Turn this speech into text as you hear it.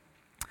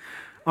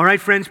All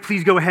right, friends,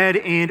 please go ahead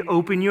and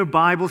open your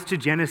Bibles to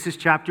Genesis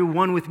chapter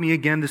 1 with me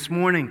again this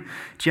morning.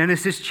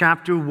 Genesis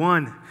chapter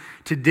 1.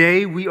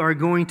 Today we are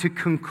going to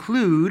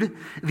conclude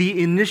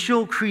the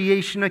initial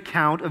creation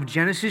account of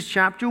Genesis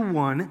chapter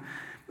 1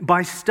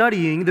 by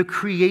studying the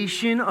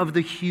creation of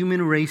the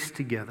human race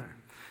together.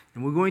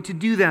 And we're going to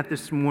do that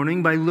this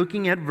morning by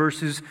looking at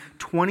verses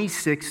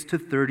 26 to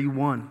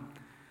 31.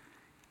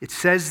 It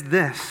says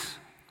this: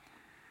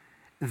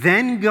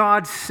 "Then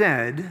God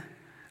said,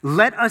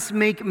 'Let us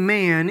make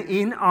man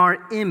in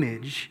our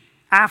image,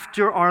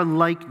 after our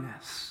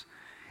likeness,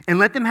 and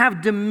let them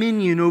have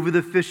dominion over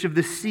the fish of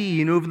the sea,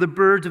 and over the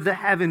birds of the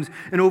heavens,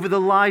 and over the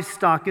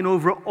livestock, and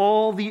over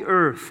all the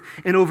earth,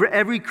 and over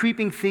every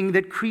creeping thing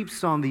that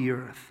creeps on the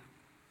earth.'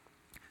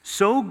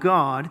 So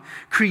God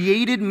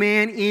created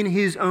man in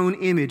his own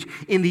image.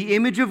 In the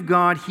image of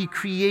God he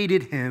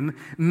created him.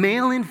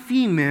 Male and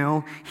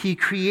female he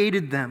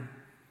created them.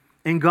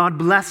 And God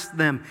blessed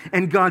them,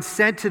 and God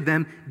said to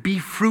them, 'Be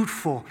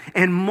fruitful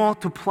and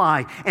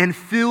multiply and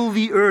fill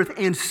the earth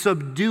and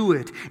subdue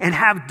it, and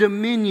have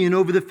dominion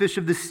over the fish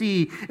of the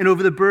sea and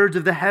over the birds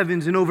of the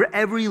heavens and over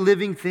every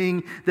living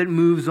thing that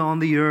moves on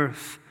the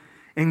earth.'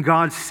 And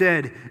God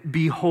said,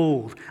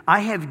 'Behold,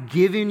 I have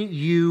given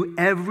you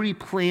every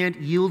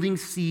plant yielding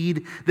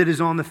seed that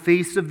is on the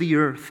face of the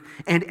earth,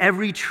 and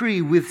every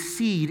tree with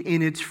seed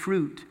in its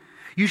fruit.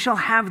 You shall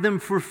have them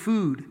for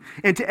food,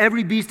 and to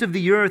every beast of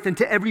the earth, and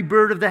to every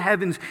bird of the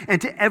heavens, and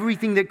to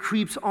everything that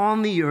creeps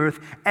on the earth,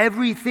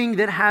 everything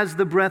that has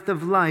the breath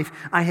of life,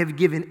 I have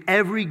given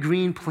every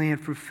green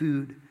plant for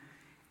food.'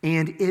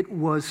 And it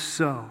was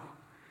so.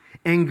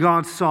 And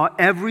God saw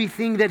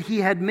everything that he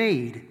had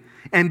made,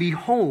 and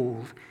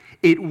behold,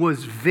 it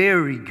was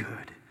very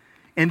good.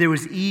 And there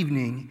was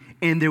evening,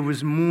 and there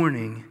was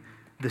morning,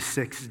 the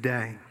sixth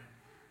day."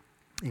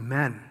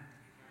 Amen.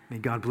 May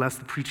God bless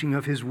the preaching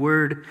of his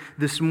word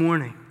this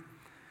morning.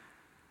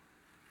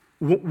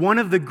 One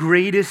of the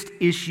greatest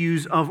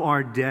issues of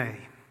our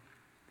day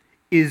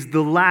is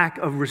the lack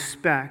of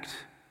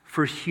respect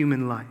for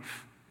human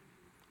life,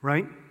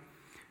 right?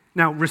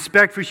 Now,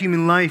 respect for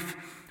human life,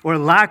 or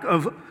lack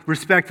of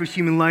respect for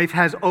human life,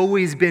 has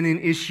always been an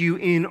issue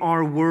in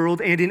our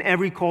world and in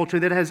every culture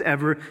that has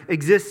ever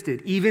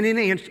existed. Even in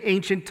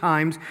ancient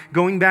times,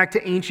 going back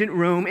to ancient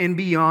Rome and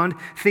beyond,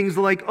 things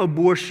like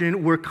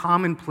abortion were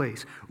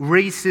commonplace.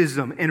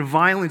 Racism and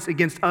violence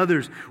against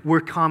others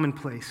were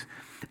commonplace.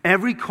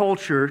 Every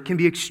culture can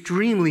be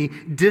extremely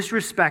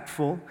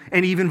disrespectful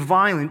and even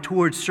violent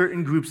towards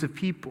certain groups of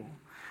people.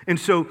 And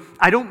so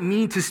I don't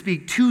mean to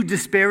speak too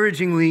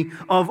disparagingly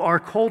of our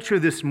culture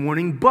this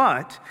morning,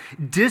 but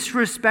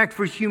disrespect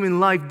for human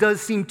life does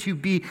seem to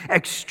be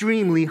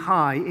extremely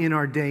high in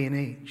our day and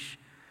age.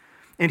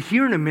 And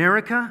here in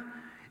America,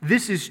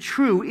 this is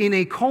true in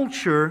a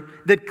culture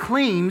that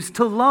claims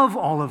to love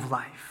all of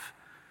life.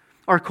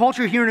 Our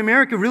culture here in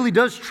America really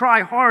does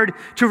try hard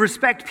to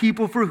respect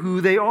people for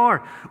who they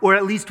are, or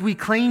at least we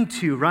claim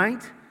to,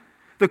 right?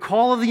 The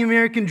call of the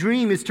American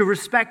dream is to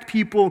respect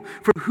people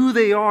for who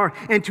they are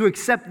and to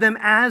accept them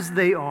as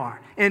they are.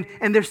 And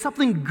there's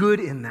something good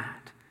in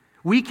that.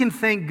 We can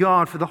thank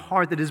God for the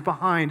heart that is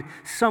behind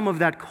some of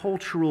that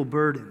cultural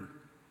burden.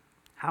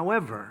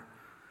 However,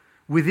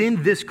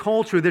 within this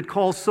culture that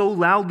calls so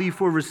loudly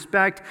for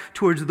respect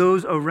towards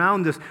those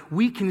around us,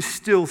 we can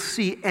still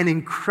see an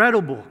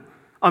incredible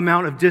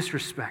amount of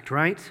disrespect,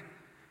 right?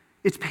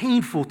 It's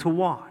painful to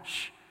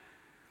watch.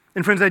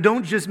 And friends, I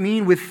don't just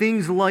mean with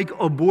things like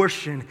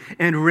abortion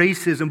and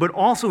racism, but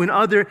also in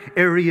other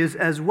areas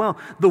as well.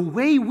 The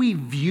way we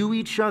view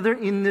each other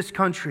in this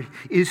country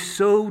is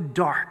so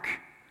dark.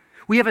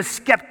 We have a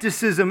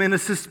skepticism and a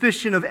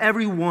suspicion of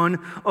everyone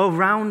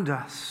around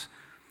us.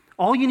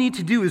 All you need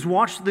to do is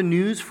watch the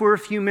news for a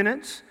few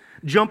minutes,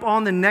 jump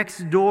on the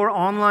Nextdoor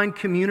online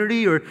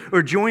community,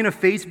 or join a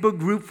Facebook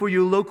group for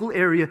your local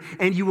area,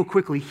 and you will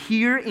quickly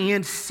hear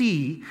and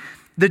see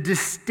the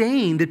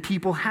disdain that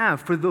people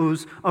have for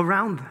those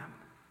around them.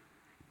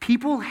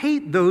 People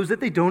hate those that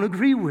they don't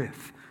agree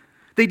with.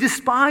 They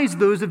despise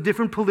those of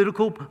different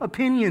political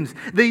opinions.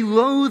 They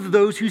loathe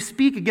those who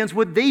speak against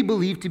what they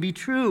believe to be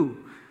true.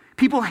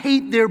 People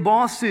hate their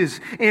bosses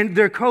and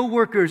their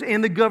co-workers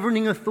and the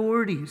governing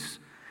authorities.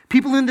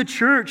 People in the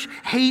church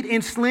hate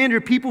and slander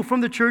people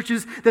from the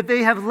churches that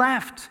they have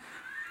left.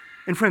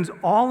 And friends,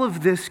 all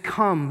of this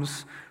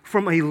comes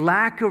from a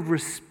lack of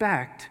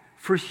respect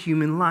for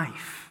human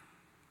life.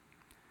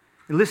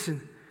 And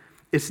listen,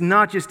 it's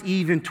not just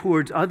even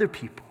towards other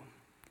people.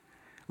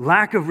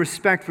 Lack of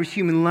respect for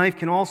human life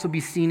can also be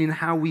seen in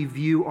how we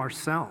view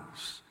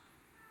ourselves.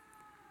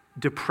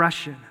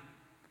 Depression,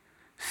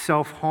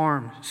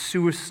 self-harm,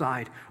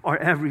 suicide are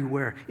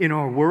everywhere in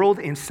our world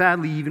and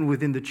sadly even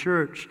within the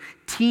church.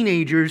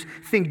 Teenagers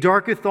think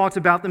darker thoughts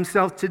about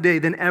themselves today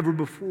than ever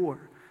before.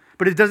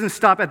 But it doesn't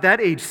stop at that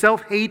age.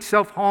 Self-hate,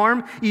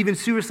 self-harm, even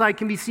suicide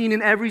can be seen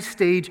in every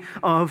stage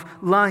of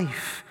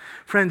life.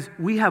 Friends,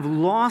 we have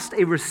lost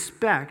a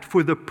respect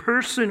for the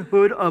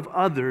personhood of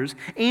others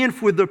and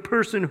for the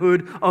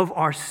personhood of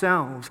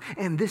ourselves.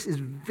 And this is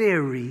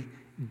very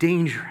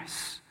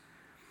dangerous.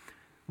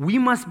 we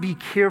must be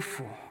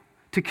careful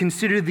to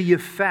consider the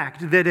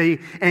effect that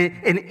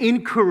an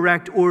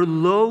incorrect or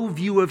low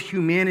view of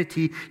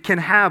humanity can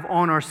have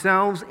on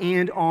ourselves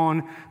and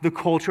on the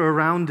culture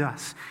around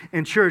us.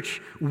 And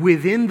church,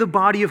 within the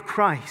body of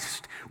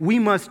Christ, we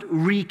must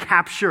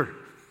recapture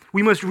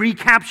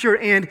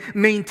and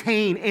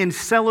maintain and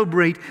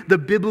celebrate the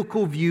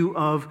biblical view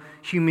of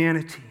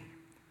humanity.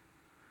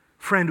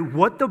 Friend,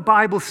 what the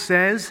Bible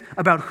says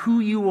about who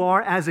you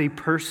are as a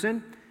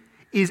person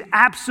is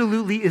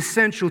absolutely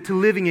essential to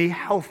living a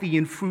healthy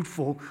and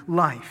fruitful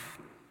life.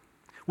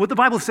 What the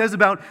Bible says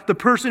about the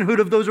personhood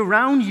of those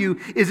around you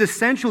is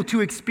essential to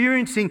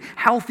experiencing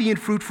healthy and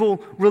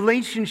fruitful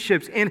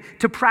relationships and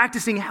to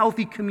practicing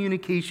healthy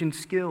communication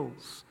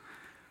skills.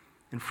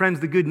 And friends,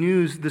 the good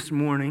news this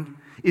morning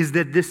is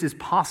that this is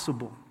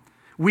possible.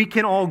 We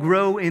can all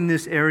grow in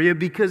this area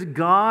because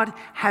God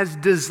has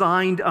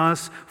designed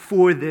us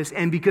for this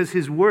and because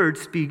His Word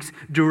speaks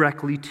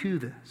directly to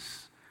this.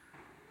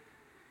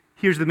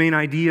 Here's the main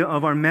idea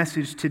of our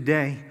message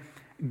today.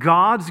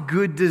 God's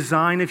good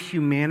design of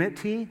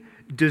humanity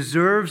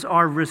deserves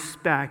our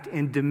respect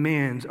and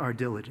demands our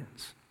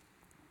diligence.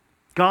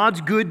 God's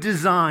good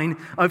design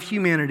of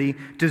humanity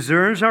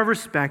deserves our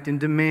respect and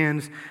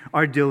demands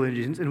our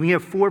diligence. And we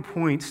have 4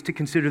 points to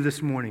consider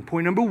this morning.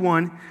 Point number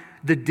 1,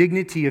 the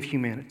dignity of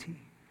humanity.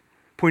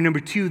 Point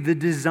number 2, the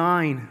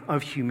design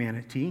of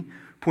humanity.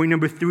 Point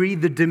number 3,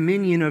 the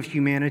dominion of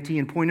humanity.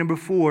 And point number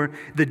 4,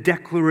 the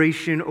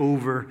declaration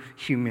over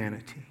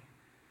humanity.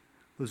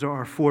 Those are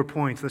our 4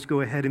 points. Let's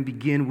go ahead and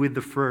begin with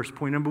the first.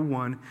 Point number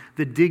 1,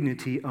 the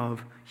dignity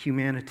of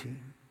humanity.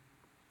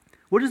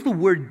 What does the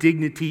word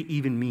dignity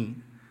even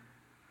mean?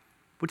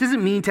 What does it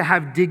mean to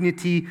have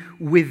dignity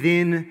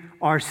within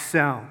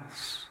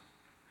ourselves?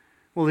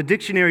 Well, the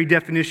dictionary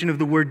definition of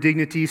the word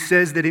dignity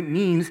says that it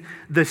means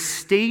the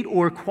state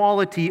or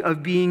quality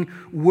of being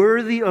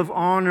worthy of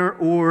honor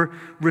or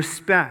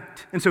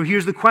respect. And so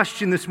here's the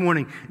question this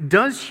morning.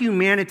 Does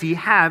humanity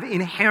have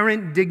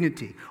inherent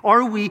dignity?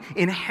 Are we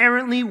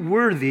inherently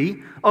worthy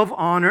of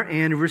honor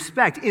and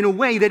respect in a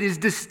way that is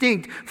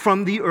distinct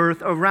from the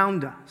earth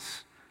around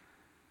us?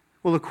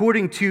 Well,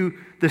 according to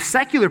the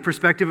secular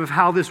perspective of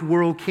how this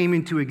world came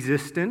into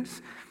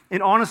existence,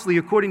 and honestly,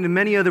 according to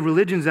many other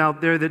religions out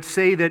there that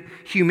say that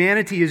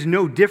humanity is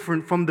no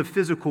different from the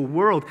physical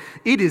world,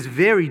 it is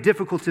very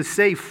difficult to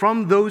say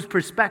from those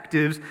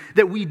perspectives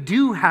that we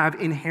do have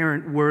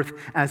inherent worth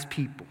as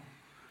people.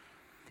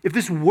 If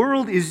this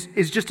world is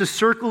just a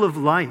circle of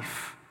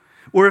life,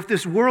 or if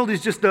this world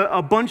is just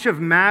a bunch of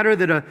matter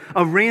that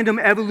a random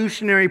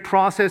evolutionary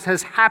process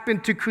has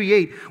happened to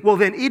create, well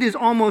then it is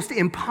almost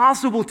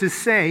impossible to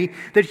say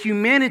that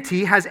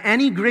humanity has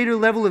any greater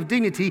level of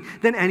dignity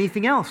than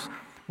anything else.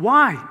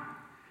 Why?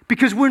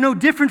 Because we're no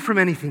different from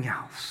anything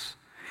else.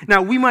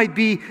 Now, we might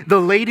be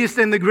the latest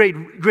and the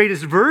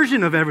greatest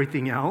version of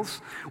everything else.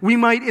 We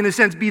might, in a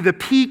sense, be the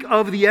peak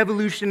of the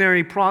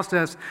evolutionary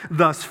process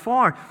thus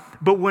far.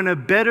 But when a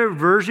better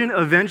version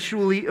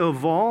eventually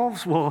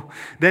evolves, well,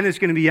 then it's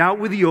going to be out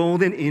with the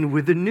old and in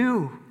with the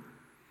new.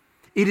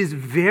 It is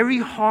very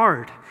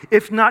hard,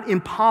 if not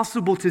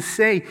impossible, to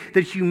say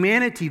that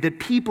humanity, that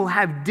people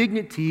have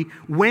dignity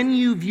when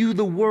you view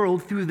the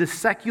world through the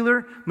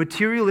secular,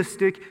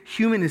 materialistic,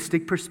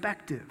 humanistic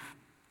perspective.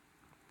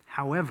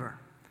 However,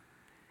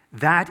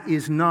 that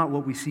is not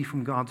what we see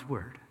from God's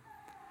Word.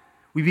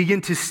 We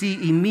begin to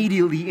see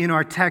immediately in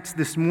our text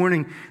this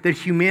morning that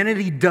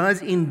humanity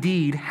does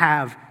indeed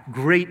have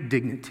great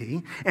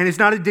dignity. And it's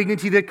not a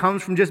dignity that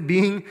comes from just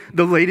being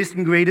the latest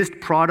and greatest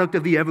product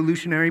of the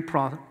evolutionary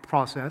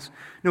process.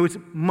 No, it's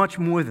much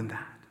more than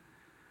that.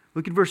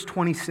 Look at verse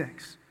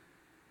 26.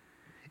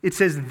 It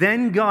says,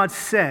 "Then God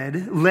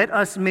said, 'Let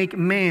us make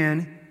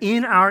man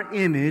in our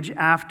image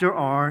after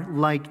our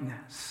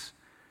likeness.'"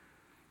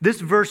 This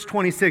verse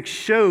 26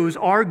 shows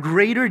our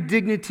greater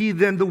dignity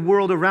than the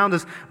world around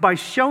us by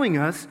showing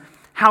us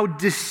how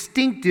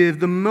distinctive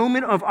the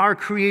moment of our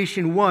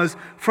creation was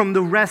from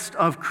the rest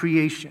of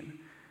creation.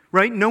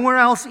 Right? Nowhere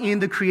else in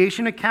the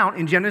creation account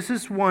in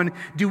Genesis 1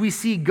 do we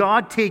see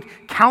God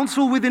take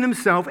counsel within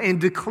Himself and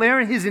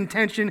declare His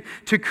intention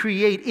to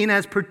create in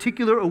as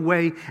particular a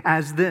way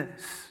as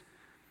this.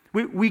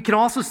 We can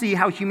also see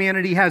how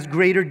humanity has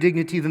greater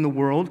dignity than the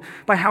world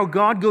by how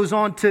God goes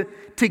on to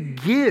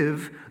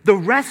give the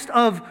rest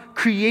of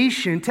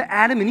creation to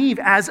Adam and Eve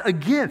as a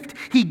gift.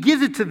 He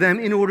gives it to them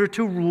in order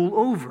to rule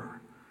over.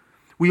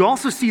 We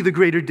also see the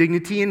greater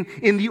dignity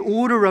in the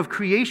order of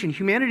creation.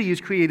 Humanity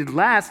is created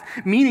last,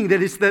 meaning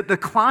that it's the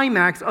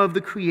climax of the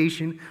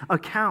creation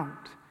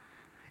account.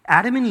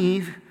 Adam and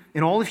Eve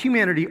and all of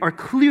humanity are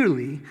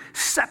clearly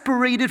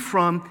separated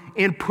from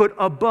and put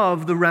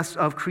above the rest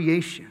of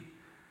creation.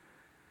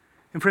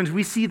 And friends,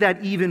 we see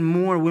that even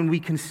more when we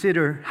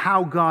consider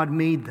how God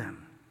made them.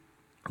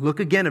 Look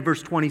again at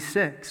verse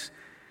 26.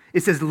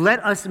 It says,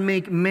 "Let us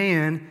make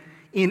man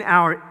in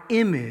our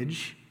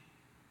image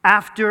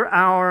after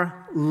our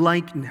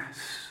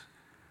likeness."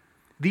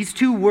 These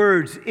two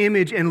words,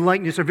 image and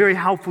likeness, are very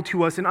helpful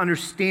to us in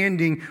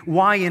understanding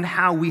why and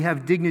how we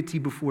have dignity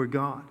before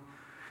God.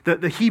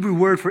 The Hebrew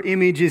word for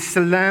image is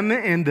selem,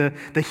 and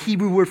the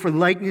Hebrew word for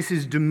likeness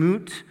is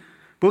demut.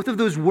 Both of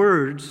those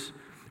words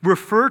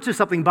refer to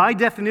something by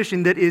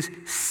definition that is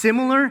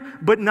similar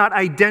but not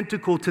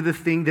identical to the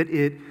thing that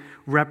it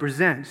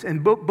represents.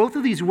 And both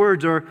of these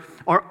words are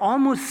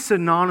almost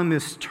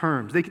synonymous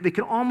terms. They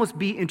can almost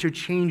be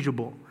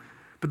interchangeable.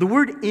 But the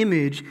word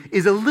image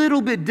is a little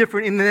bit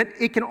different in that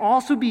it can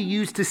also be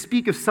used to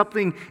speak of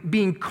something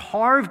being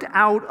carved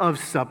out of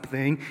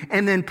something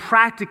and then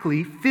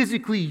practically,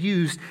 physically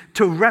used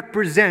to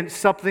represent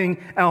something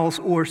else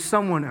or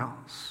someone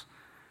else.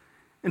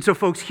 And so,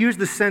 folks, here's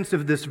the sense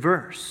of this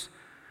verse.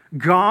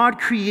 God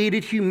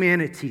created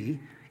humanity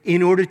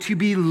in order to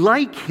be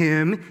like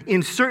him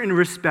in certain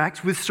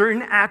respects, with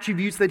certain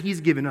attributes that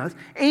he's given us,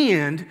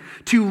 and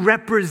to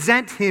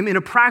represent him in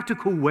a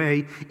practical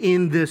way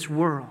in this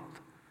world.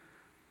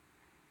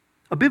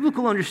 A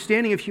biblical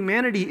understanding of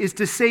humanity is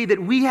to say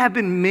that we have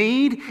been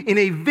made in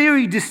a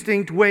very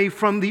distinct way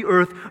from the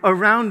earth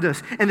around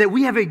us, and that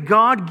we have a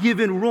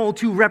God-given role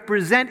to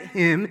represent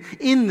him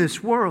in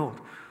this world.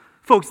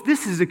 Folks,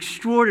 this is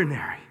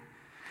extraordinary.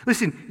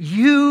 Listen,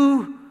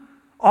 you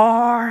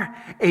are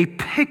a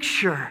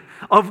picture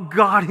of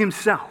God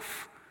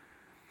himself.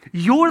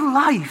 Your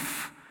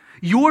life,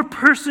 your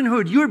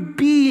personhood, your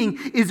being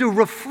is a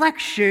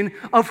reflection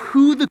of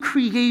who the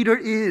Creator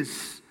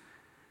is.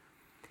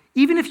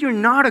 Even if you're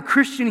not a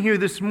Christian here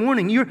this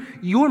morning,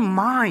 your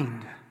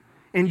mind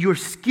and your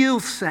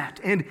skill set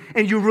and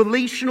your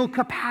relational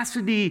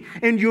capacity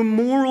and your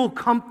moral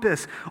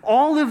compass,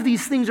 all of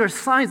these things are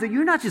signs that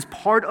you're not just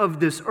part of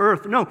this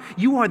earth. No,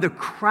 you are the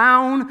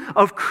crown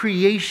of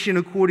creation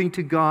according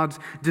to God's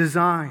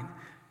design.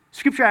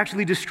 Scripture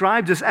actually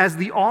describes us as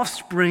the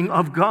offspring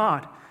of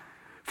God.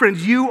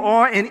 Friends, you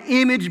are an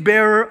image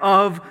bearer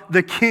of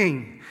the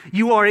King.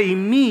 You are a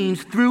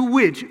means through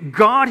which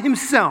God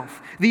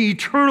himself, the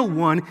Eternal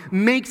One,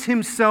 makes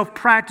himself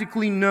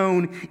practically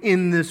known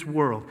in this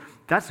world.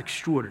 That's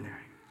extraordinary.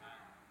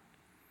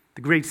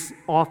 The great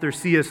author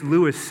C.S.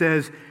 Lewis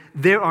says,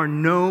 there are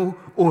no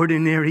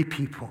ordinary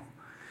people.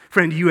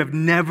 Friend, you have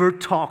never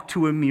talked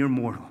to a mere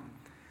mortal,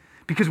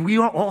 because we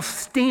are all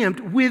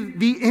stamped with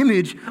the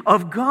image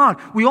of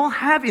God. We all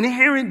have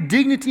inherent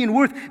dignity and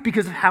worth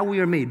because of how we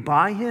are made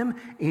by him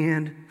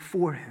and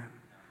for him.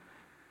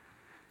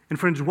 And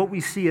friends, what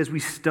we see as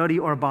we study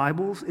our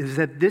Bibles is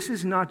that this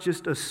is not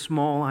just a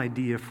small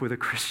idea for the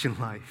Christian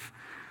life.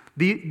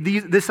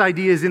 This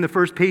idea is in the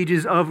first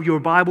pages of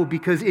your Bible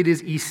because it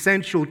is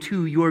essential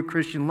to your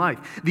Christian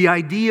life. The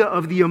idea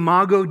of the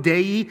imago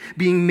Dei,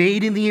 being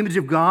made in the image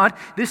of God,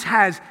 this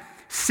has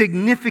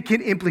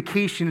significant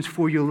implications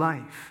for your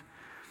life.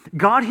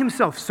 God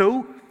himself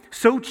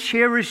so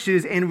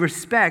cherishes and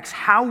respects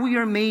how we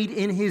are made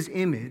in his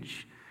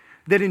image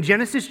that in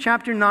Genesis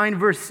chapter 9,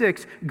 verse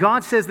 6,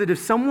 God says that if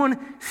someone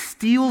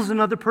steals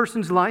another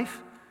person's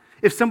life,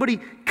 if somebody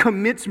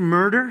commits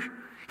murder,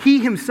 he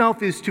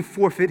himself is to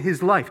forfeit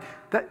his life.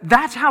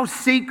 That's how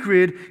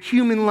sacred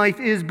human life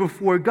is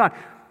before God.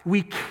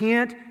 We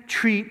can't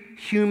treat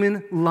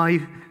human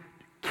life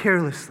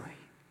carelessly.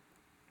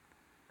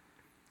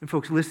 And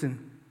folks,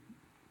 listen,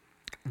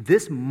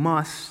 this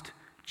must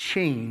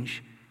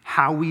change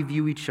how we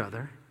view each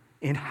other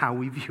and how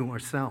we view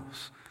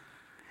ourselves.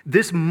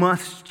 This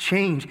must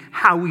change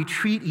how we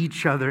treat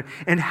each other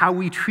and how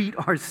we treat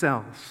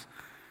ourselves.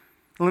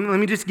 Let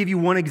me just give you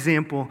one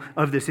example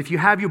of this. If you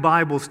have your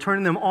Bibles,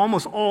 turn them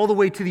almost all the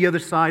way to the other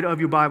side of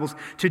your Bibles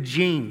to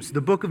James,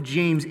 the book of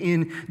James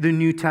in the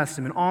New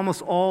Testament,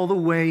 almost all the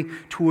way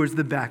towards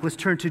the back. Let's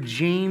turn to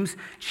James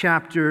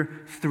chapter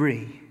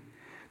 3.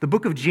 The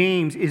book of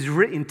James is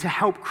written to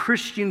help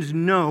Christians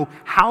know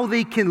how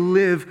they can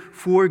live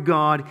for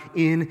God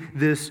in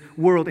this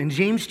world. And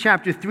James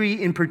chapter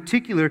 3 in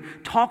particular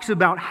talks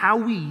about how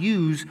we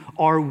use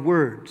our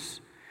words.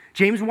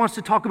 James wants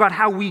to talk about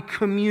how we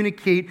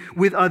communicate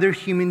with other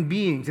human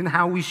beings and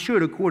how we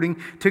should according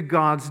to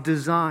God's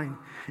design.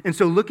 And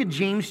so look at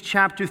James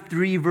chapter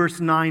 3 verse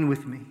 9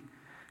 with me.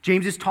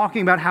 James is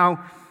talking about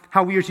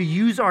how we are to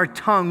use our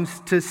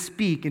tongues to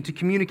speak and to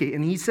communicate.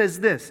 And he says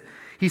this.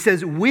 He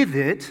says,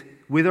 with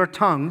our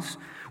tongues,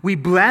 we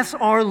bless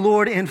our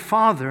Lord and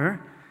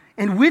Father,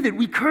 and with it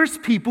we curse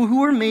people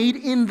who are made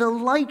in the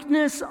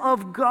likeness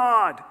of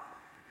God.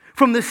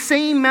 From the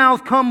same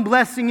mouth come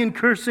blessing and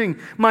cursing.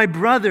 My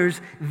brothers,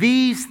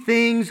 these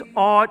things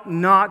ought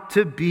not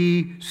to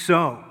be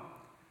so.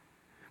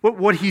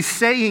 What he's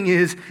saying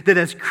is that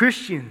as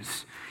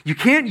Christians, you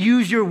can't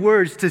use your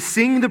words to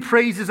sing the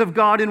praises of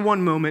God in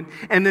one moment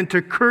and then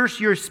to curse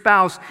your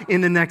spouse in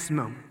the next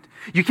moment.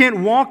 You can't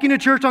walk into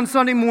church on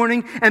Sunday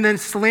morning and then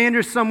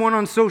slander someone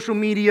on social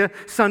media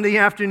Sunday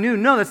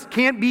afternoon. No, that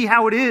can't be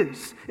how it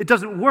is. It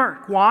doesn't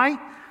work. Why?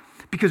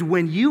 Because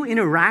when you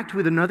interact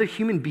with another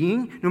human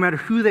being, no matter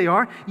who they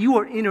are, you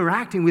are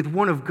interacting with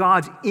one of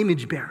God's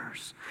image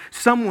bearers,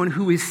 someone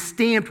who is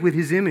stamped with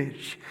his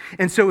image.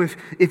 And so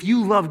if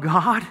you love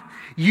God,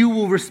 you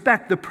will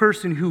respect the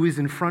person who is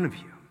in front of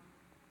you.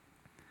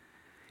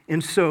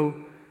 And so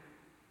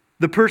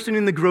the person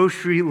in the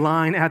grocery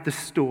line at the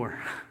store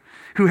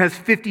who has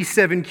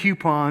 57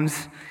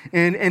 coupons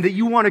and that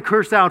you want to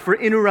curse out for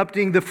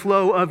interrupting the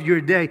flow of your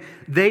day.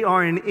 They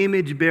are an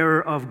image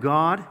bearer of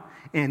God,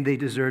 and they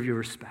deserve your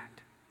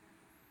respect.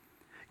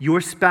 Your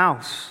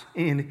spouse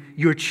and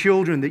your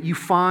children that you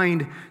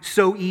find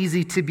so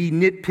easy to be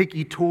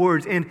nitpicky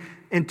towards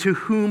and to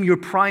whom your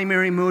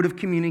primary mode of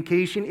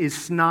communication is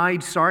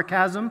snide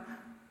sarcasm,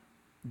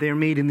 they're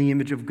made in the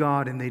image of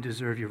God, and they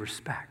deserve your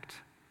respect.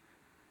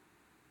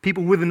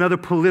 People with another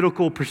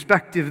political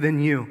perspective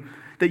than you,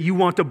 that you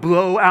want to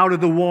blow out of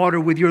the water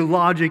with your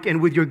logic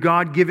and with your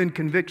God-given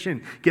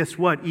conviction. Guess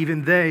what?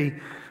 Even they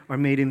are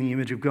made in the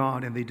image of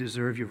God, and they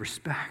deserve your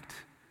respect.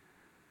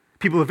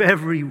 People of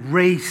every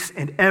race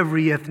and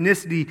every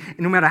ethnicity, and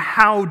no matter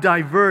how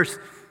diverse,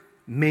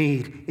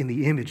 made in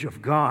the image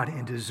of God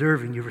and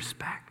deserving your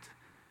respect.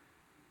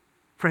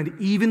 Friend,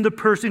 even the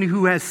person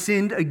who has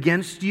sinned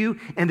against you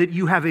and that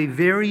you have a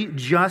very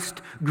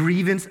just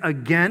grievance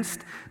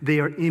against,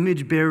 they are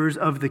image bearers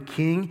of the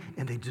King,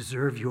 and they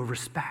deserve your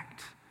respect.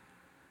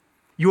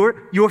 Your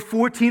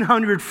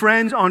 1,400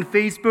 friends on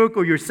Facebook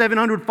or your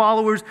 700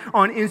 followers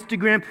on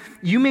Instagram,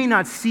 you may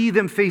not see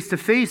them face to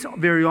face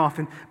very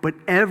often, but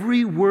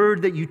every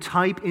word that you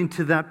type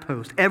into that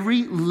post,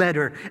 every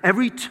letter,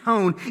 every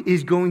tone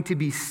is going to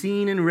be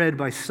seen and read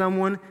by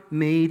someone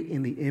made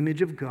in the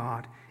image of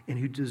God and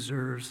who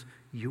deserves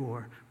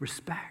your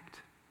respect.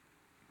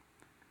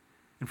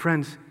 And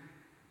friends,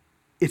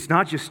 it's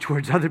not just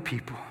towards other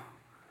people.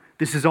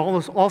 This is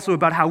also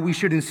about how we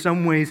should in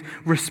some ways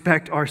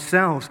respect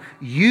ourselves.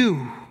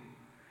 You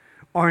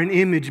are an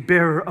image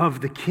bearer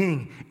of the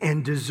King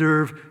and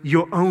deserve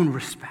your own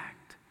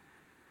respect.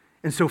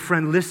 And so,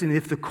 friend, listen,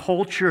 if the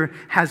culture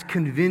has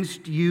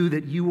convinced you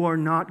that you are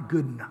not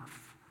good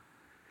enough,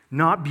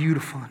 not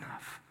beautiful enough,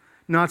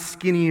 not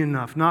skinny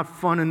enough, not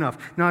fun enough,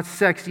 not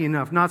sexy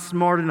enough, not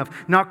smart enough,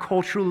 not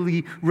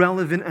culturally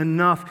relevant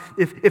enough.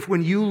 If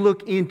when you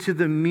look into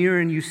the mirror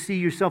and you see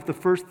yourself, the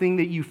first thing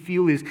that you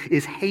feel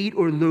is hate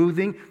or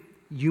loathing,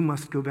 you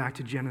must go back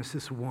to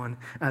Genesis 1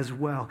 as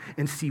well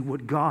and see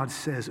what God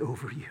says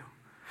over you.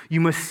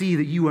 You must see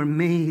that you are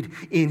made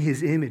in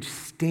His image,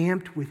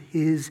 stamped with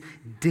His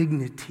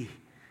dignity,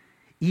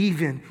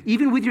 even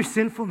with your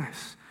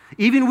sinfulness.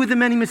 Even with the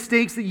many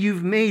mistakes that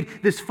you've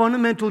made, this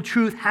fundamental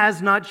truth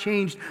has not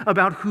changed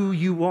about who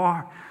you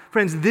are.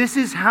 Friends, this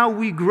is how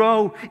we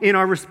grow in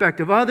our respect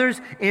of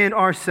others and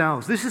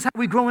ourselves. This is how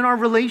we grow in our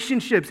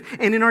relationships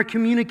and in our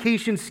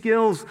communication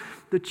skills.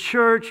 The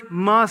church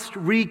must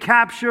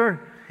recapture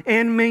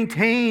and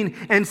maintain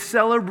and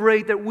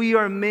celebrate that we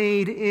are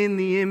made in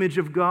the image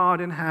of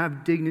God and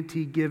have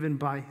dignity given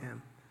by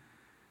Him.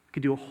 We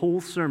could do a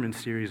whole sermon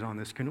series on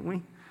this, couldn't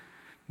we?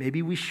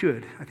 Maybe we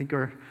should. I think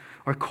our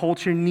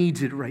culture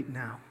needs it right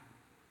now.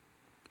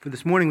 For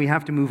this morning, we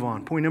have to move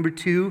on. Point number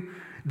 2,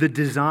 the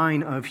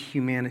design of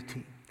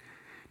humanity.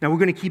 Now, we're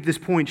going to keep this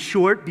point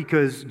short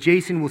because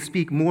Jason will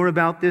speak more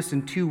about this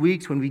in 2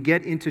 weeks when we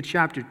get into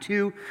chapter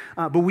 2.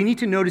 But we need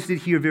to notice it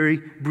here very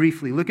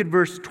briefly. Look at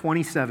verse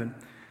 27.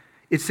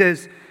 It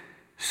says,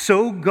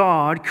 "So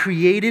God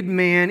created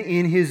man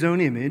in His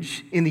own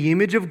image. In the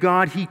image of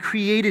God, He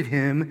created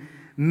him.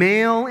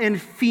 Male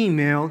and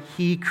female,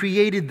 He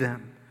created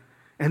them."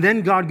 And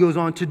then God goes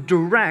on to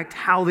direct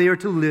how they are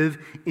to live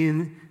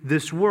in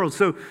this world.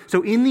 So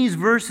in these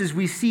verses,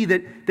 we see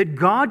that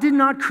God did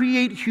not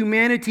create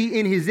humanity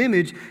in His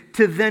image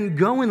to then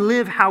go and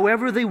live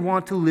however they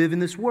want to live in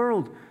this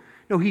world.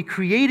 No, He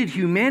created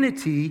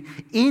humanity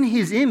in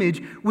His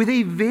image with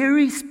a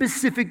very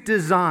specific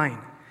design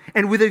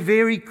and with a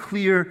very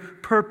clear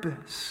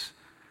purpose.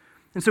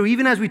 And so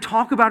even as we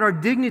talk about our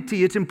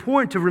dignity, it's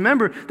important to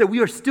remember that we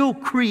are still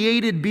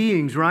created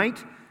beings, right?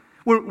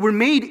 We're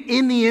made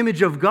in the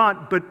image of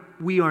God, but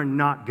we are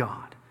not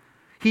God.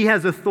 He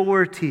has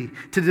authority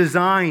to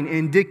design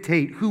and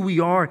dictate who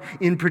we are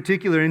in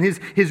particular. And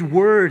His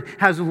word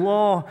is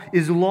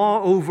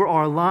law over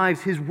our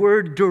lives. His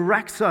word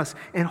directs us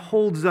and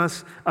holds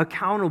us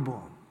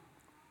accountable.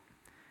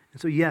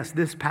 And so yes,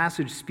 this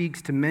passage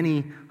speaks to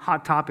many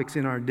hot topics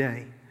in our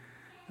day.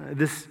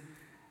 This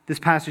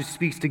passage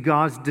speaks to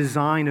God's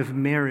design of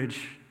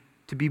marriage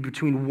to be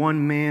between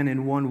one man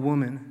and one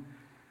woman.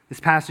 This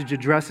passage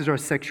addresses our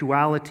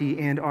sexuality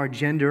and our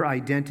gender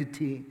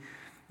identity.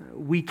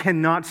 We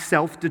cannot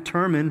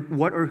self-determine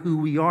what or who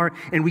we are,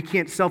 and we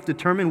can't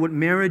self-determine what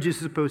marriage is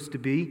supposed to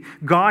be.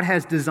 God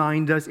has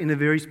designed us in a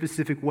very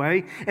specific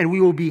way, and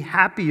we will be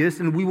happiest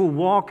and we will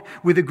walk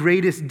with the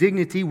greatest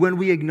dignity when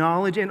we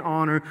acknowledge and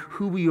honor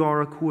who we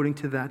are according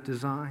to that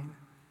design.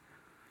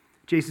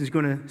 Jason's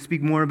going to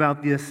speak more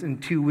about this in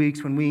 2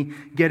 weeks when we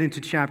get into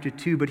chapter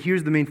 2, but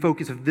here's the main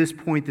focus of this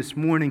point this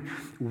morning.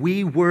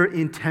 We were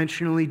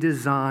intentionally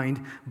designed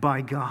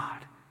by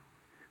God.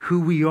 Who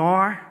we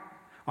are,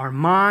 our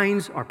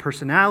minds, our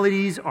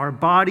personalities, our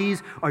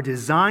bodies are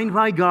designed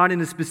by God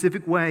in a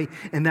specific way,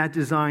 and that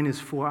design is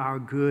for our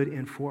good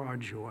and for our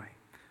joy.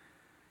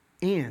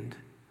 And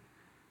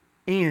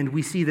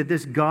we see that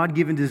this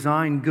God-given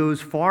design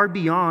goes far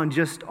beyond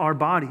just our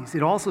bodies.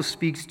 It also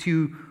speaks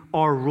to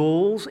our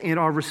roles and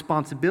our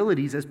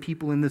responsibilities as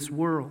people in this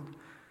world.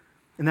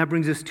 And that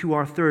brings us to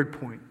our third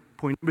point.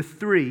 Point number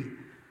 3,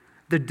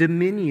 the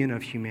dominion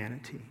of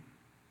humanity.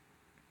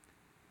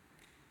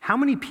 How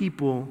many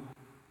people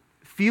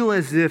feel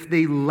as if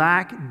they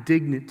lack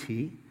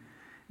dignity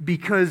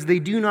because they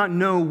do not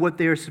know what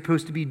they are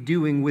supposed to be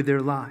doing with their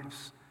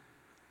lives?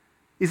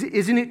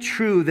 Isn't it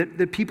true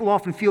that people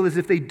often feel as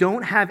if they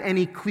don't have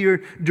any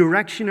clear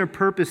direction or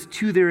purpose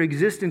to their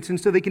existence, and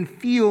so they can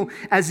feel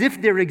as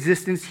if their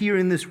existence here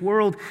in this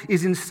world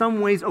is in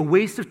some ways a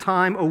waste of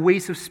time, a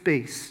waste of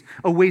space,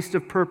 a waste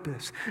of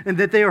purpose, and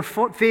that they are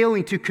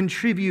failing to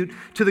contribute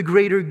to the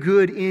greater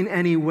good in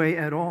any way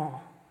at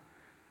all?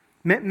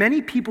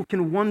 Many people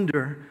can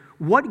wonder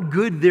what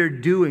good they're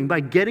doing by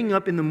getting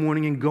up in the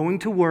morning and going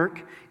to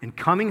work and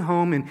coming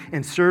home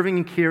and serving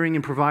and caring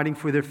and providing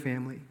for their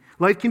family.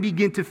 Life can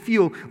begin to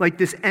feel like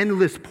this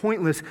endless,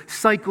 pointless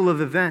cycle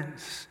of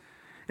events.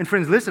 And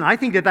friends, listen, I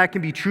think that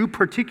can be true,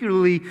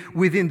 particularly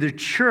within the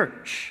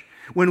church,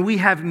 when we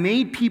have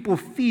made people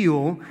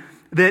feel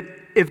that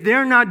if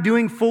they're not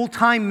doing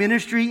full-time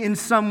ministry in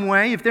some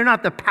way, if they're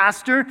not the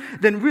pastor,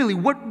 then really,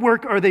 what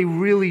work are they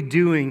really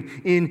doing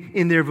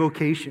in their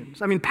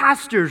vocations? I mean,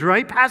 pastors,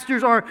 right?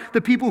 Pastors are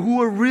the people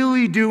who are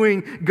really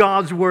doing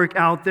God's work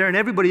out there, and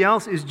everybody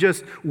else is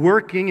just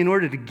working in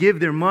order to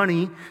give their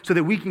money so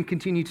that we can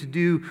continue to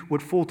do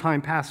what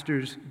full-time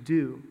pastors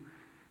do.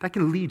 That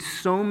can lead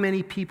so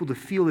many people to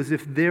feel as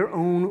if their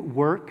own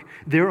work,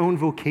 their own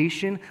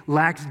vocation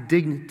lacks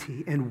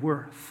dignity and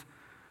worth.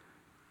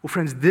 Well,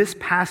 friends, this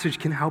passage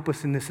can help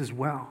us in this as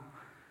well.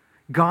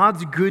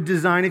 God's good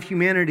design of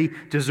humanity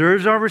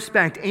deserves our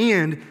respect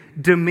and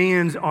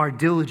demands our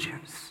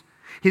diligence.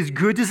 His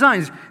good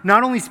designs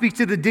not only speaks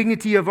to the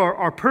dignity of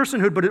our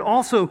personhood, but it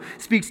also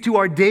speaks to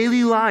our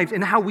daily lives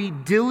and how we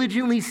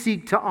diligently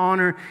seek to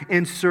honor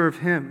and serve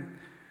Him.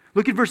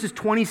 Look at verses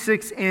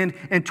 26 and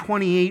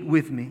 28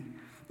 with me.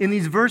 In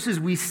these verses,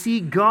 we see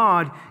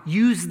God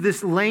use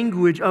this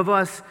language of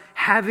us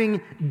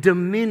having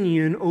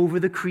dominion over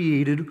the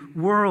created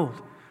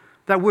world.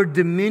 That word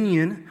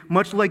dominion,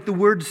 much like the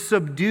word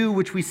subdue,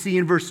 which we see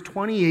in verse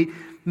 28,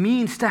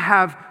 means to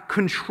have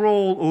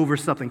control over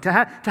something. To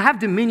have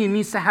dominion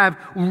means to have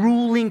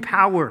ruling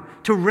power,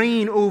 to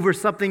reign over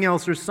something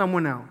else or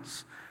someone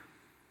else.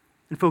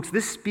 And folks,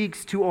 this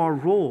speaks to our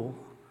role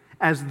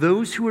as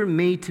those who are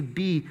made to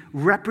be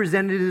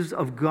representatives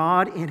of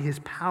God and His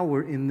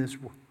power in this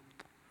world.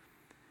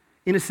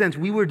 In a sense,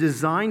 we were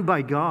designed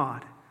by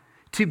God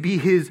to be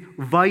His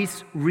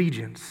vice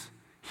regents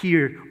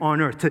here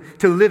on earth,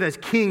 to live as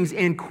kings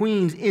and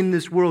queens in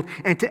this world,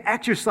 and to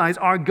exercise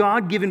our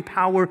God-given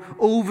power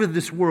over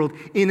this world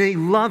in a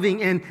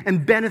loving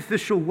and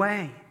beneficial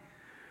way.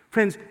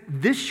 Friends,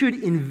 this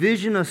should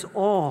envision us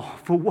all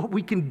for what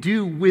we can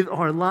do with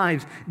our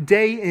lives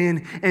day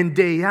in and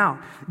day out.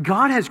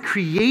 God has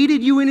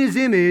created you in His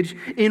image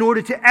in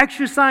order to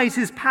exercise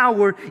His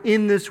power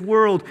in this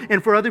world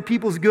and for other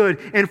people's good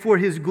and for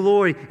His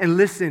glory. And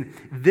listen,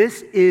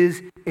 this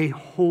is a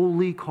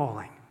holy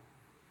calling.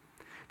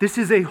 This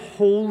is a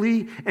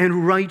holy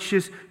and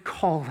righteous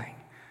calling.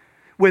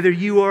 Whether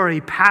you are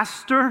a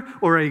pastor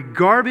or a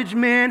garbage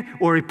man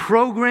or a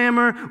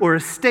programmer or a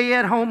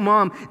stay-at-home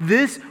mom,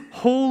 this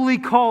holy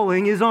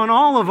calling is on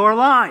all of our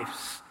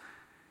lives.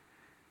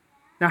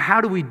 Now, how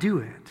do we do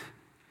it?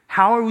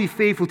 How are we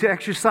faithful to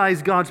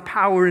exercise God's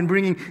power in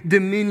bringing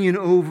dominion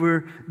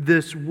over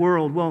this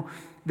world? Well,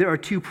 there are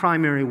two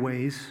primary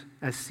ways,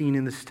 as seen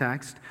in this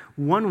text.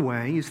 One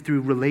way is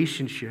through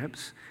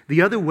relationships.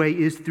 The other way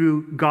is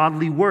through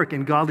godly work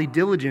and godly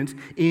diligence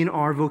in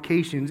our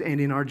vocations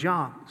and in our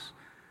jobs.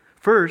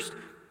 First,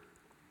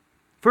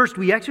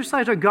 we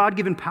exercise our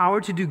God-given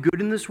power to do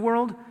good in this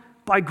world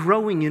by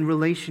growing in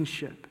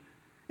relationship.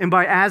 And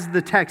by, as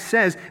the text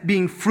says,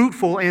 being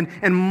fruitful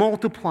and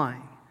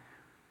multiplying.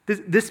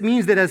 This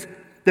means that as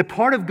the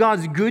part of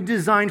God's good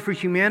design for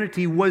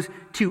humanity was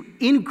to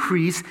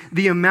increase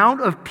the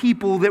amount of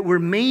people that were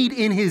made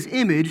in His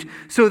image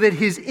so that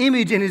His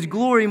image and His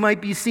glory might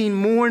be seen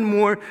more and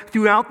more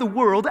throughout the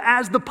world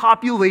as the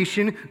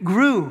population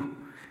grew.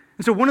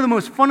 And so one of the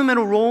most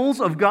fundamental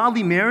roles of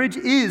godly marriage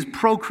is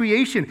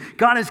procreation.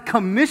 God has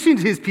commissioned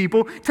His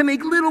people to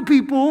make little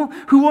people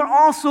who are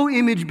also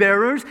image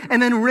bearers and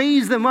then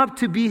raise them up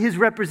to be His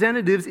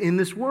representatives in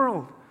this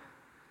world.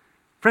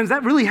 Friends,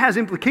 that really has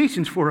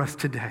implications for us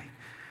today.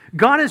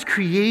 God has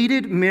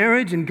created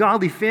marriage and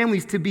godly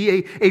families to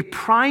be a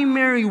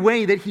primary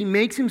way that He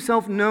makes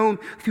Himself known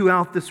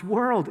throughout this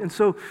world. And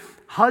so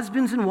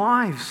husbands and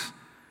wives,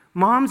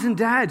 moms and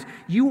dads,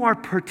 you are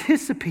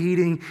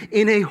participating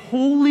in a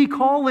holy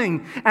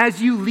calling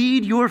as you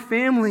lead your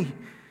family.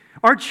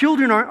 Our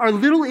children are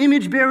little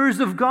image bearers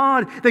of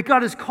God that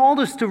God has called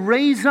us to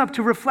raise up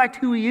to reflect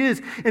who He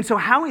is. And so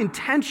how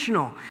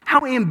intentional,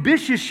 how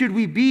ambitious should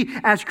we be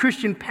as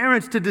Christian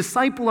parents to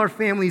disciple our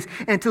families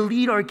and to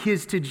lead our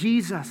kids to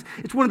Jesus?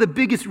 It's one of the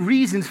biggest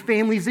reasons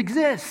families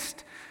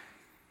exist.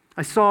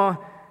 I saw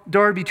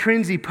Darby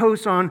Trinzy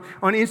post on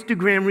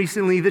Instagram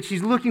recently that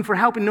she's looking for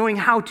help in knowing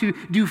how to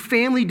do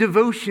family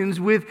devotions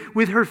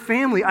with her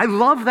family. I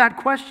love that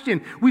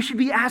question. We should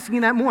be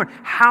asking that more.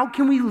 How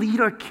can we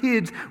lead our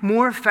kids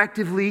more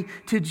effectively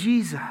to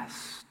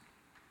Jesus?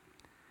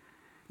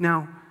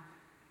 Now,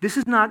 this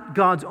is not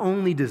God's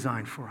only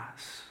design for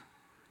us.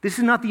 This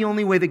is not the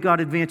only way that God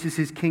advances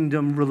his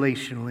kingdom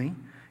relationally.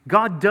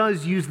 God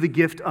does use the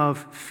gift of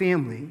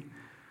family,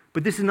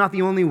 but this is not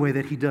the only way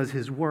that he does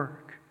his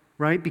work,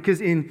 right? Because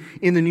in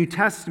the New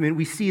Testament,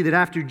 we see that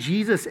after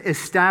Jesus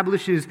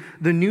establishes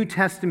the New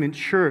Testament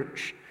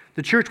church,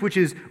 the church which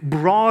is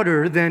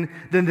broader than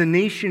the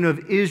nation of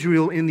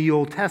Israel in the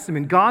Old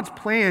Testament, God's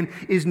plan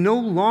is no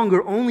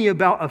longer only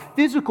about a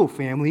physical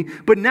family,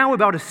 but now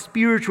about a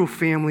spiritual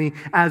family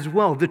as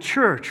well, the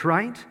church,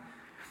 right?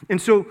 And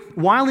so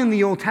while in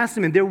the Old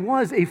Testament there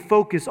was a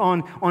focus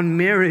on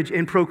marriage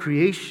and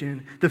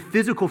procreation, the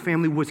physical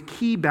family was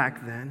key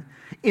back then.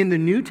 In the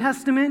New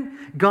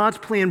Testament, God's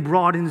plan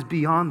broadens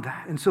beyond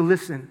that. And so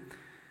listen,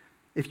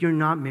 if you're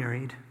not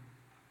married,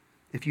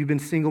 if you've been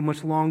single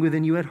much longer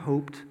than you had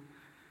hoped,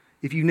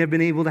 if you've never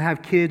been able to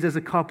have kids as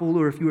a couple,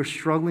 or if you are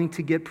struggling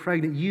to get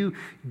pregnant, you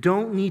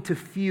don't need to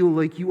feel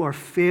like you are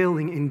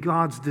failing in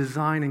God's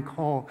design and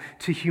call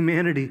to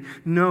humanity.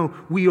 No,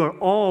 we are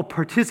all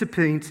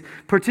participants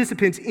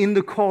in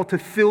the call to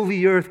fill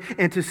the earth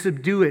and to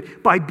subdue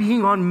it by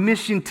being on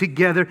mission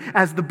together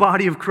as the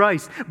body of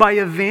Christ, by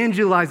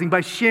evangelizing,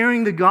 by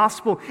sharing the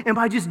gospel, and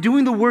by just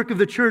doing the work of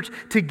the church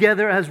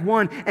together as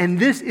one. And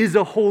this is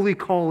a holy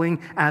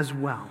calling as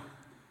well.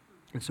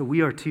 And so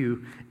we are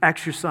to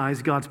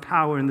exercise God's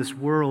power in this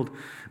world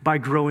by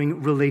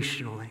growing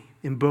relationally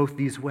in both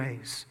these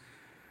ways.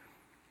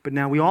 But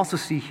now we also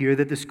see here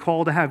that this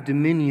call to have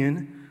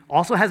dominion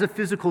also has a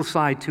physical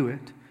side to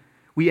it.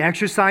 We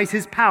exercise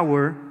his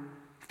power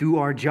through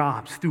our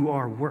jobs, through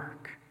our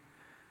work.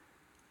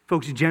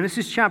 Folks,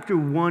 Genesis chapter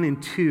 1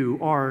 and 2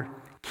 are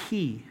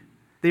key.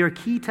 They are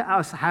key to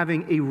us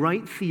having a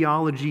right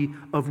theology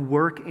of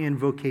work and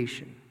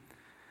vocation.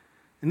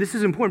 And this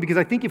is important because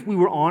I think if we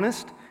were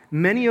honest,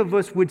 many of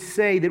us would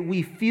say that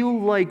we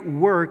feel like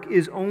work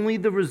is only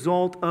the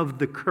result of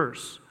the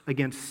curse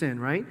against sin,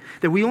 right?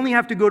 That we only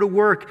have to go to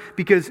work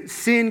because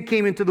sin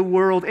came into the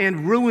world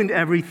and ruined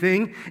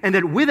everything, and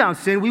that without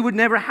sin, we would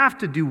never have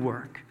to do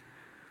work.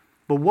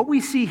 But what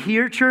we see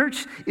here,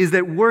 church, is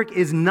that work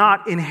is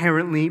not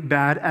inherently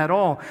bad at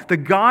all. The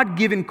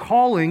God-given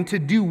calling to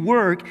do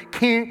work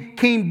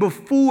came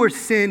before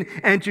sin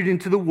entered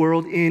into the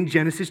world in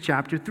Genesis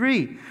chapter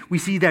 3. We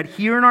see that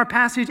here in our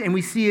passage, and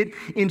we see it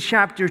in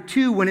chapter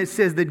 2 when it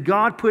says that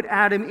God put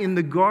Adam in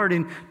the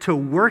garden to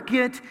work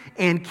it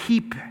and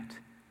keep it.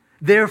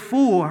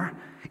 Therefore,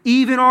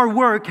 even our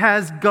work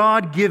has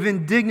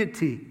God-given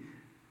dignity.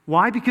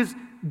 Why? Because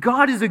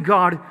God is a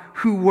God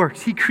who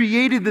works. He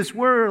created this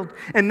world,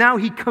 and now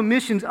he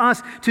commissions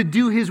us to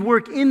do his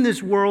work in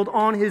this world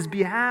on his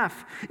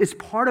behalf. It's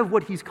part of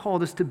what he's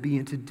called us to be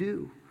and to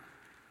do.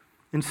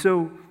 And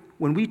so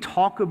when we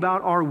talk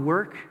about our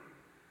work,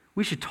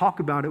 we should talk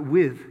about it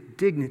with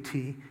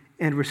dignity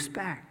and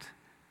respect.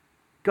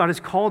 God has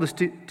called us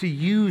to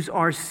use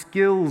our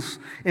skills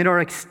and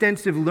our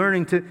extensive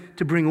learning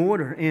to bring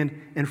order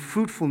and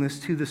fruitfulness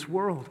to this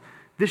world.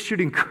 This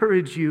should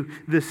encourage you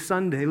this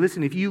Sunday.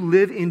 Listen, if you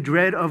live in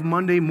dread of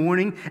Monday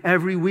morning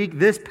every week,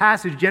 this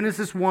passage,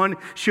 Genesis 1,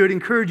 should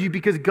encourage you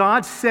because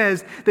God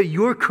says that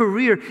your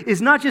career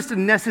is not just a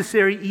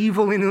necessary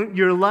evil in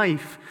your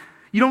life.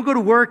 You don't go to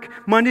work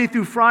Monday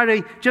through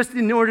Friday just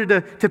in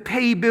order to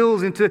pay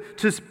bills and to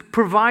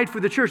provide for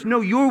the church. No,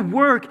 your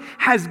work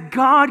has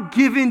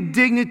God-given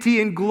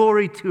dignity and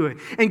glory to it.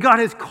 And God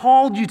has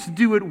called you to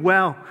do it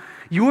well.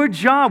 Your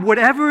job,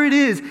 whatever it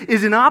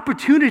is an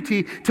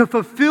opportunity to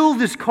fulfill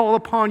this call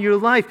upon your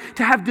life,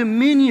 to have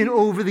dominion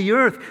over the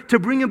earth, to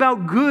bring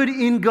about good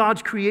in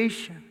God's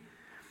creation.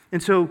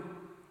 And so,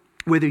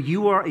 whether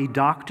you are a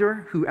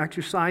doctor who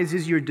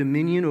exercises your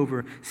dominion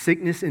over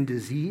sickness and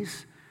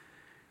disease,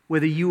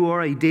 whether you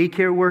are a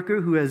daycare worker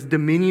who has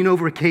dominion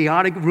over a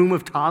chaotic room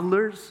of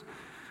toddlers,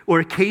 or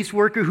a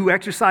caseworker who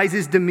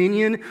exercises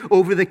dominion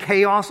over the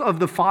chaos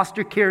of the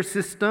foster care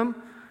system,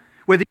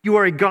 whether you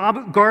are a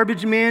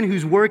garbage man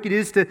whose work it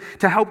is to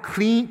help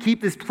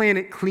keep this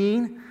planet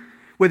clean,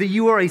 whether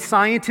you are a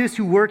scientist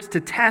who works to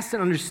test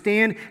and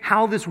understand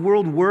how this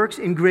world works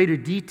in greater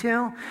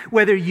detail,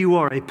 whether you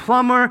are a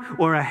plumber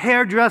or a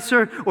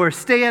hairdresser or a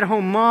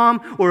stay-at-home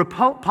mom or a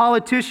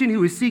politician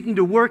who is seeking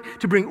to work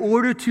to bring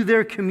order to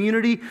their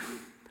community,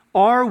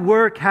 our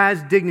work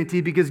has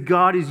dignity because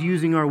God is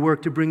using our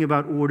work to bring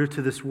about order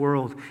to this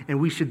world, and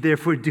we should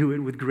therefore do it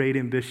with great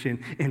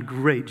ambition and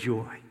great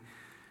joy.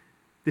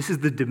 This is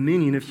the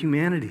dominion of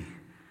humanity.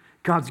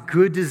 God's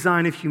good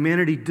design of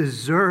humanity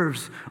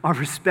deserves our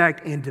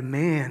respect and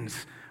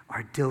demands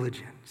our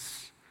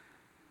diligence.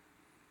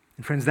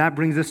 And friends, that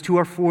brings us to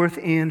our fourth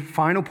and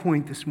final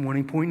point this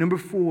morning. Point number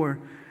 4,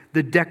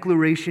 the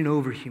declaration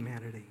over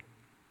humanity.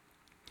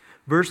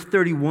 Verse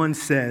 31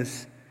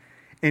 says,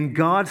 "And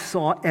God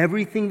saw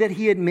everything that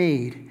he had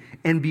made,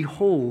 and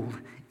behold,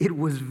 it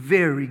was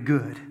very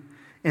good.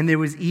 And there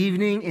was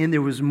evening and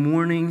there was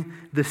morning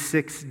the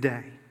sixth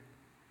day.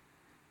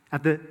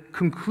 At the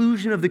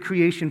conclusion of the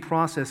creation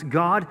process,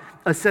 God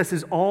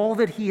assesses all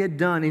that he had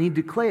done and he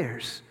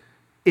declares,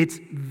 it's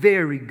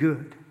very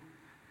good.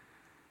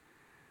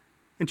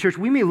 And church,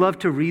 we may love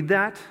to read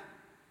that.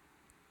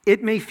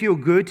 It may feel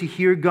good to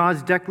hear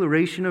God's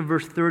declaration of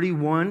verse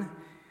 31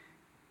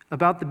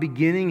 about the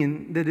beginning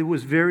and that it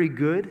was very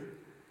good.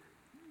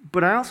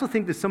 But I also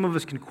think that some of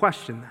us can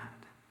question that.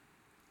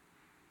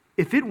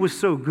 If it was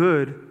so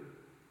good,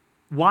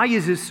 why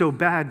is it so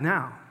bad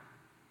now?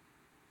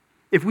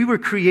 If we were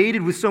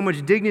created with so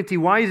much dignity,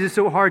 why is it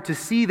so hard to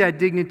see that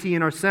dignity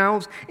in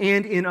ourselves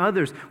and in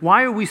others?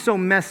 Why are we so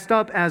messed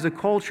up as a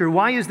culture?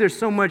 Why is there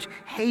so much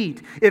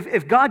hate?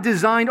 If God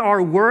designed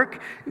our work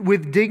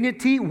with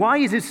dignity, why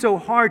is it so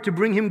hard to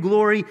bring him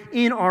glory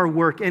in our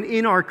work and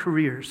in our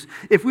careers?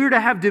 If we were to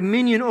have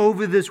dominion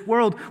over this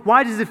world,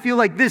 why does it feel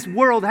like this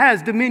world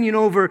has dominion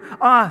over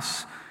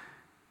us?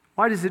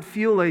 Why does it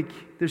feel like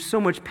there's so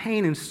much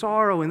pain and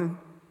sorrow and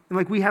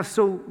like we have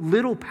so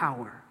little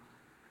power?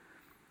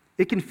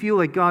 It can feel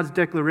like God's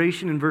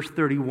declaration in verse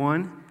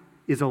 31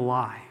 is a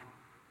lie.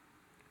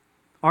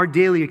 Our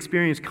daily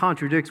experience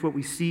contradicts what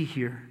we see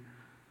here.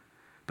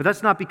 But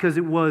that's not because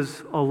it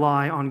was a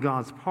lie on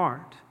God's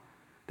part.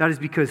 That is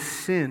because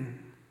sin,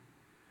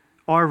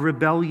 our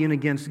rebellion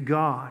against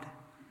God,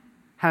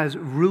 has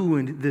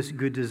ruined this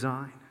good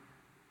design.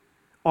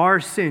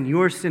 Our sin,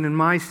 your sin and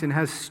my sin,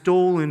 has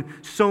stolen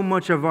so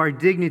much of our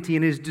dignity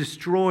and has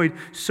destroyed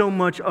so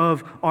much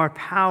of our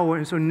power.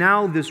 And so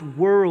now this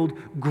world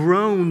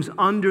groans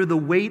under the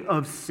weight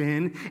of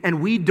sin,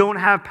 and we don't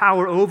have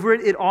power over it.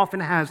 It often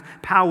has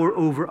power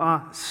over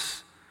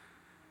us.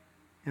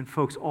 And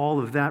folks, all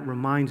of that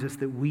reminds us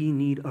that we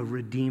need a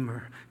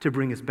Redeemer to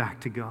bring us back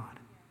to God.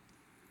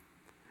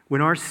 When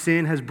our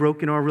sin has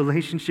broken our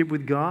relationship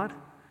with God,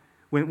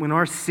 when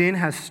our sin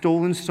has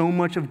stolen so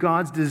much of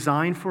God's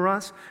design for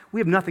us,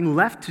 we have nothing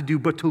left to do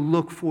but to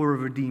look for a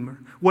Redeemer.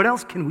 What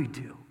else can we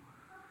do?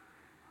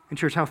 And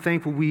church, how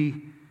thankful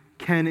we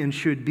can and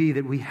should be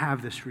that we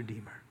have this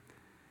Redeemer,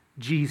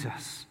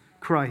 Jesus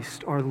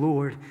Christ, our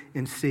Lord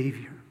and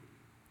Savior.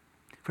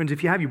 Friends,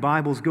 if you have your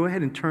Bibles, go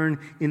ahead and turn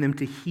in them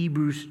to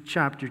Hebrews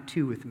chapter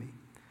 2 with me.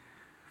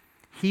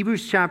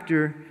 Hebrews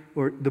chapter,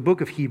 or the book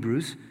of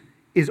Hebrews,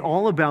 is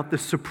all about the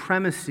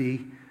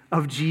supremacy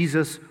of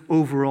Jesus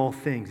over all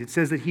things. It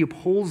says that he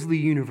upholds the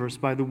universe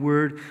by the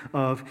word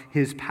of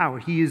his power.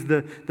 He is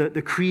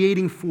the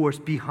creating force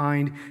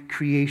behind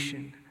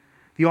creation.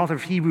 The author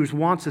of Hebrews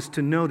wants us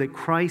to know that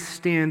Christ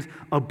stands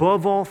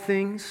above all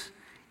things,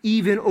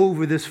 even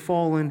over this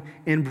fallen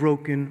and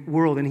broken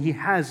world. And he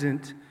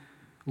hasn't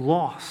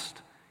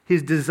lost.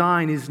 His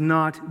design is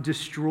not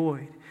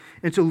destroyed.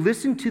 And so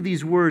listen to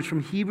these words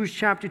from Hebrews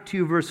chapter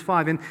 2, verse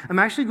 5. And I'm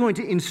actually going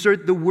to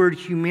insert the word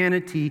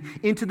humanity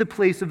into the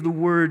place of the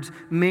words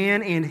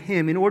man and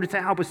him in order to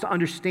help us to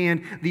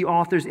understand the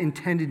author's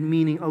intended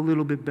meaning a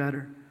little bit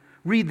better.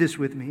 Read this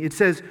with me. It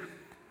says,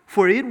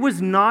 "For it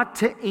was not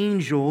to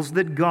angels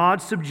that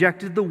God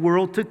subjected the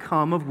world to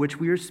come of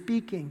which we are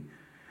speaking.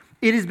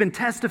 It has been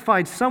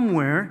testified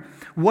somewhere,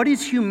 what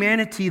is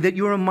humanity that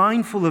you are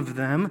mindful of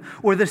them,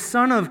 or the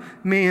Son of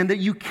Man that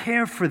you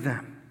care for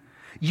them?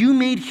 You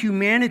made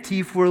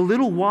humanity for a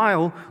little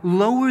while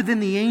lower than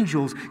the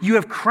angels. You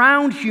have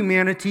crowned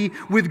humanity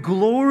with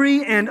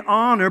glory and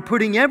honor,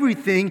 putting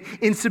everything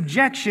in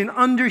subjection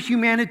under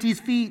humanity's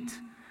feet.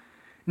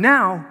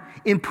 Now,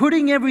 in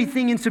putting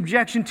everything in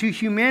subjection to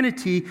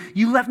humanity,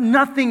 you left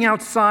nothing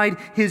outside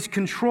his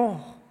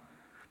control."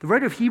 The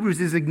writer of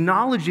Hebrews is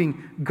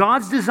acknowledging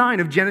God's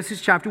design of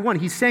Genesis chapter 1.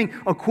 He's saying,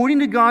 according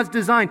to God's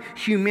design,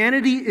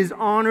 humanity is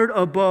honored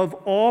above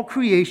all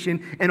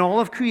creation, and all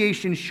of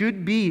creation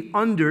should be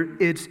under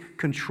its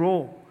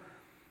control.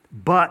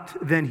 But,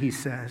 then he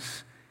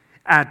says,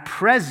 at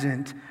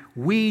present,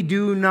 we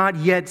do not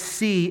yet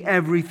see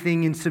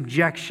everything in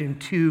subjection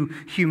to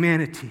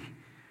humanity.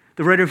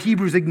 The writer of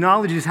Hebrews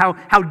acknowledges how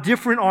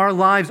different our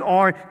lives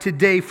are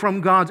today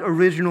from God's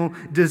original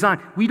design.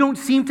 We don't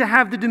seem to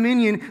have the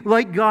dominion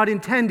like God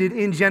intended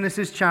in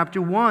Genesis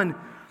chapter 1.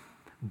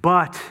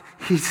 But,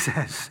 he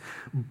says,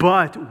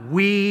 but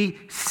we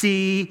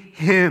see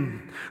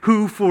him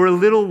who for a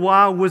little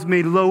while was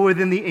made lower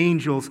than the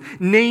angels,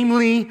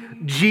 namely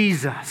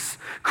Jesus,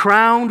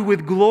 crowned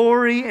with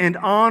glory and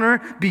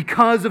honor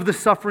because of the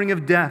suffering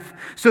of death,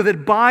 so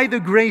that by the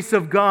grace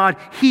of God,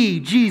 he,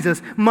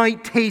 Jesus,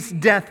 might taste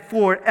death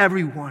for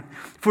everyone.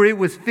 For it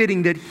was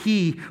fitting that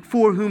he,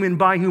 for whom and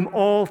by whom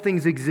all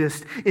things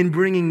exist, in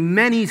bringing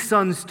many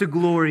sons to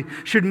glory,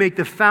 should make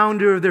the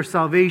founder of their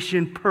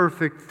salvation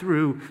perfect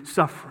through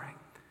suffering.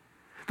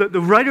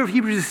 The writer of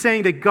Hebrews is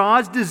saying that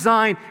God's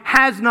design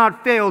has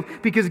not failed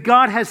because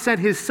God has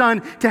sent his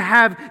Son to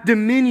have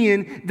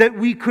dominion that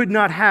we could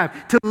not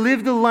have, to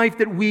live the life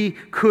that we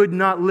could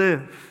not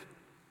live.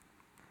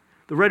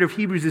 The writer of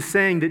Hebrews is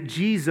saying that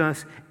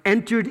Jesus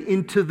entered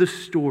into the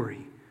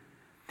story.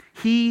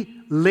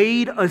 He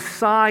laid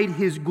aside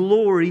his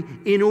glory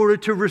in order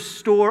to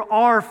restore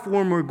our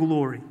former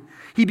glory.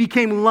 He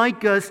became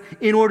like us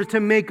in order to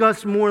make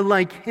us more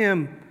like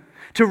him,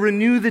 to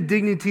renew the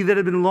dignity that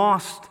had been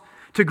lost,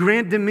 to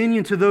grant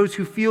dominion to those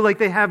who feel like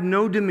they have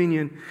no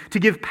dominion, to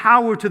give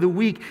power to the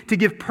weak, to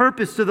give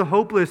purpose to the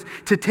hopeless,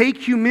 to take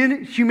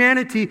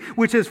humanity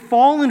which has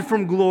fallen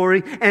from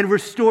glory and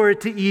restore it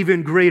to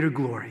even greater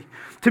glory,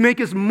 to make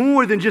us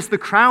more than just the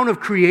crown of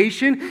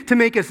creation, to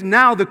make us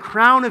now the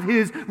crown of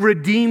his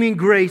redeeming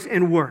grace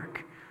and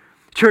work.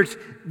 Church,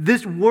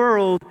 this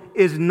world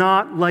is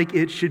not like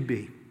it should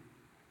be.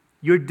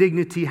 Your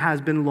dignity has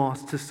been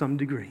lost to some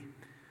degree,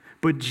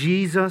 but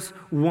Jesus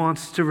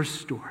wants to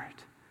restore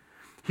it.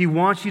 He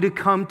wants you to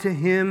come to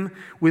him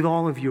with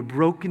all of your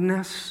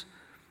brokenness,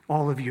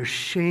 all of your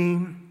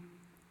shame,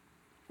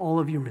 all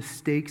of your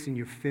mistakes and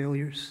your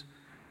failures,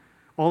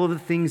 all of the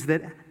things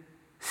that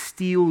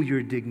steal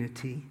your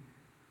dignity.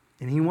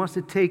 And he wants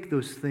to take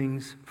those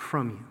things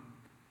from you.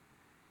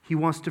 He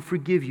wants to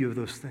forgive you of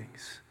those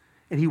things.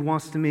 And he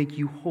wants to make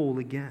you whole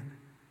again.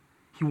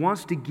 He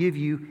wants to give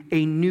you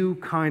a new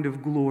kind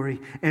of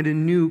glory and a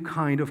new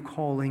kind of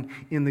calling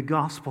in the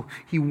gospel.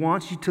 He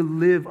wants you to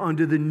live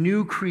under the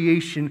new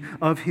creation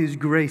of his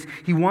grace.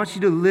 He wants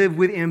you to live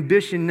with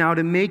ambition now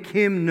to make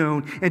him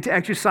known and to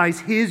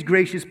exercise his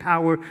gracious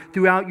power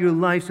throughout your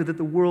life so that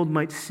the world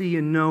might see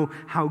and know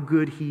how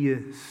good he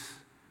is.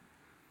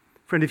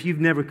 Friend, if you've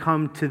never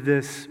come to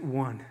this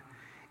one,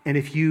 and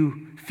if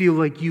you feel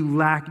like you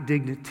lack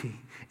dignity,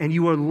 and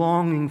you are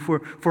longing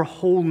for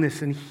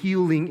wholeness and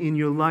healing in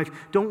your life,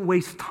 don't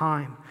waste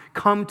time.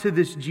 Come to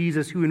this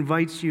Jesus who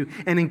invites you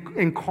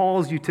and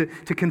calls you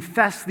to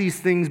confess these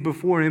things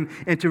before him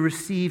and to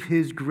receive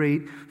his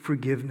great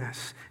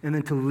forgiveness and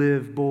then to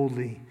live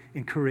boldly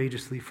and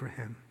courageously for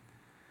him.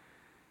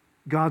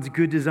 God's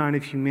good design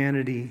of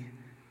humanity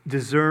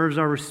deserves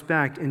our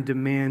respect and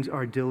demands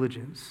our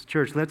diligence.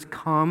 Church, let's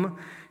come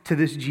to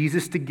this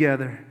Jesus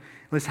together.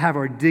 Let's have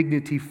our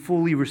dignity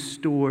fully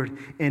restored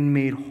and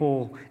made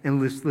whole,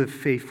 and let's live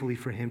faithfully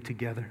for him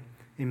together.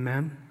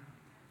 Amen?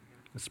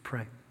 Let's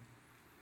pray.